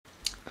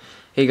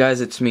Hey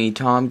guys, it's me,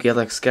 Tom,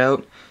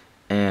 gaelicScout,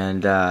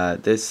 and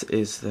this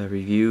is the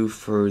review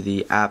for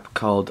the app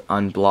called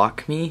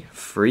Unblock Me,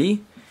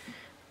 free.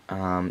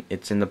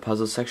 It's in the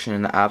puzzle section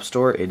in the App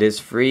Store. It is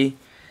free.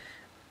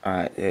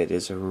 It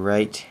is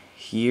right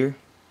here.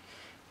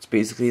 It's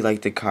basically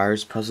like the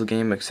Cars puzzle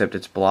game, except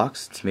it's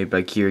blocks. It's made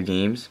by Kier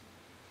Games.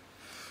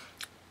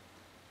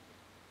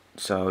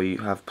 So you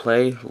have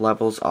play,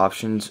 levels,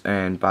 options,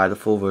 and buy the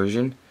full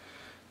version.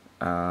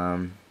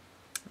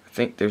 I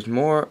think there's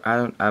more.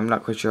 I'm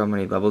not quite sure how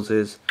many levels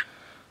is.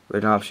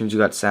 Written options, you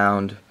got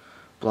sound,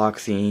 block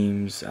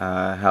themes,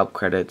 help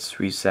credits,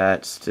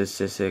 reset,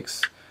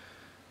 statistics.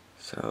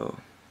 So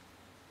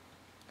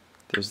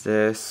there's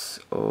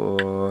this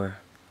or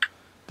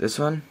this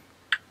one.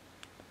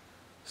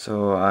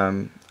 So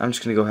I'm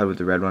just gonna go ahead with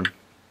the red one.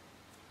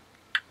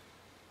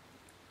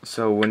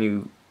 So when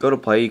you go to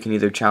play, you can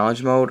either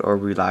challenge mode or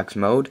relax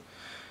mode.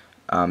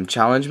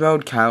 Challenge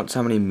mode counts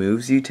how many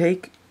moves you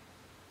take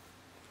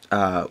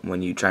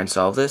when you try and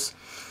solve this,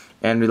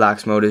 and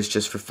relax mode is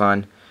just for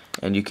fun,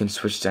 and you can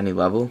switch to any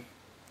level.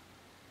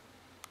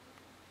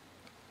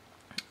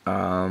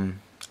 I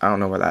don't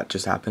know where that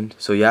just happened.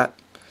 So yeah.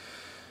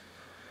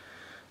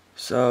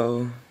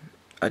 So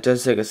it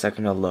does take a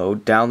second to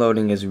load.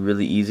 Downloading is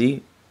really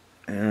easy.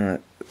 Well,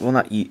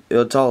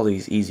 it's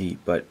always easy,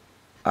 but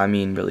I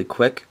mean really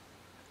quick.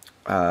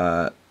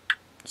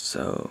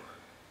 So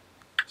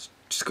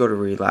just go to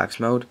relax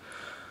mode.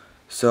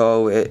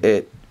 So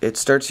it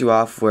starts you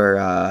off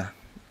where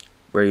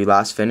you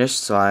last finished.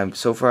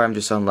 So far I'm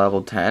just on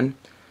level 10.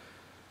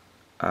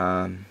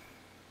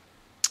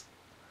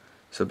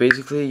 So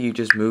basically you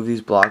just move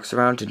these blocks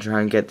around to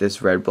try and get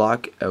this red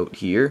block out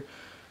here.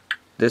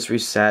 This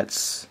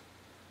resets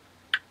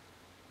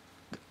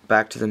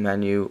back to the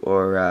menu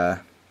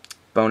or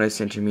bonus,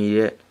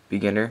 intermediate,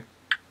 beginner.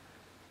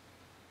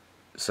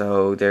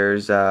 So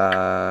there's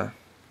a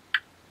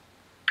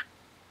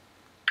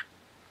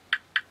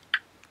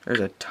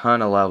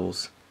ton of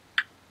levels.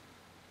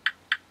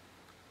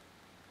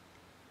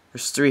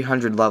 There's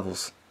 300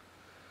 levels.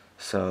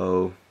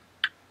 So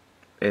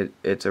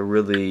it's a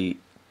really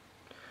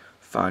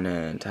fun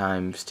and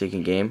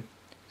time-taking game.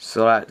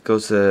 So that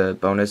goes to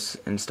bonus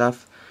and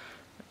stuff,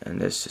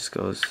 and this just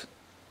goes.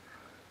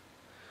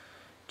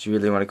 Do you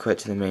really want to quit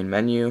to the main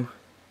menu?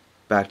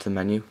 Back to the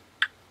menu.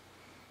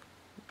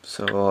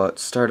 So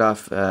let's start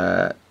off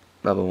at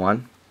level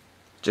 1.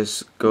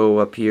 Just go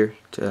up here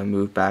to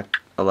move back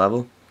a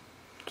level,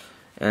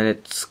 and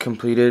it's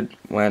completed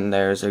when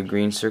there's a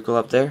green circle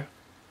up there.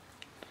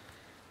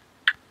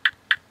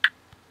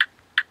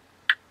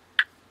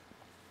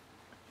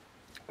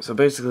 So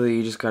basically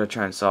you just gotta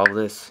try and solve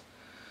this.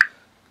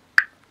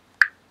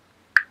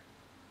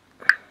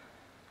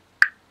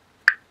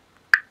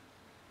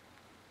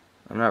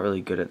 I'm not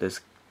really good at this.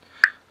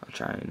 I'll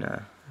try and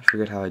I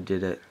forget how I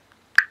did it.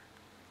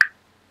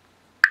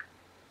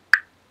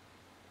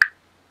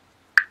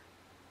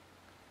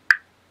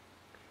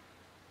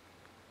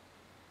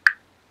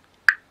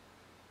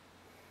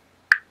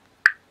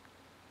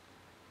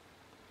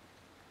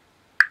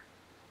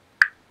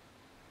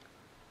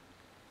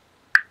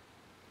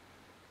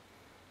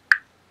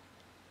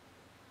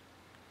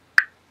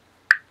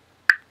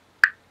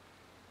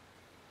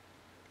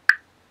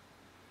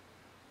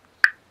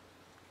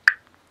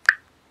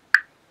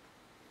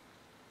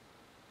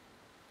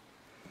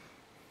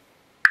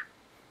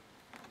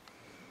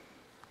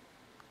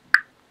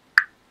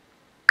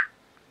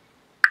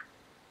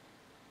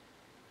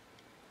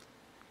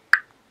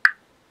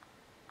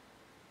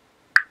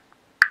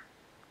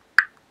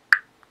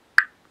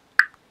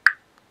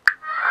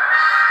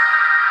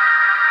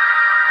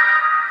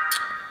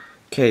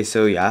 Okay,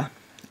 so yeah,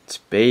 it's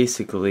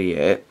basically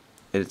it.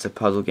 It's a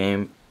puzzle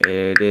game.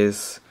 It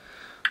is,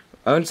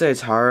 I wouldn't say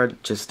it's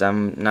hard, just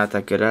I'm not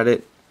that good at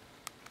it.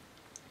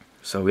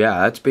 So yeah,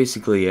 that's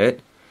basically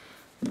it.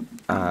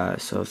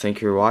 So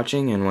thank you for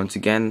watching, and once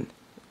again,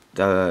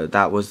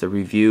 that was the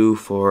review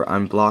for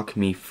Unblock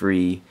Me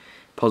free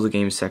puzzle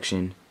game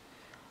section.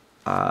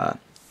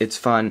 It's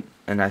fun,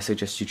 and I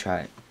suggest you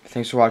try it.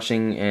 Thanks for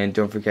watching, and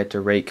don't forget to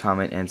rate,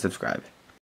 comment, and subscribe.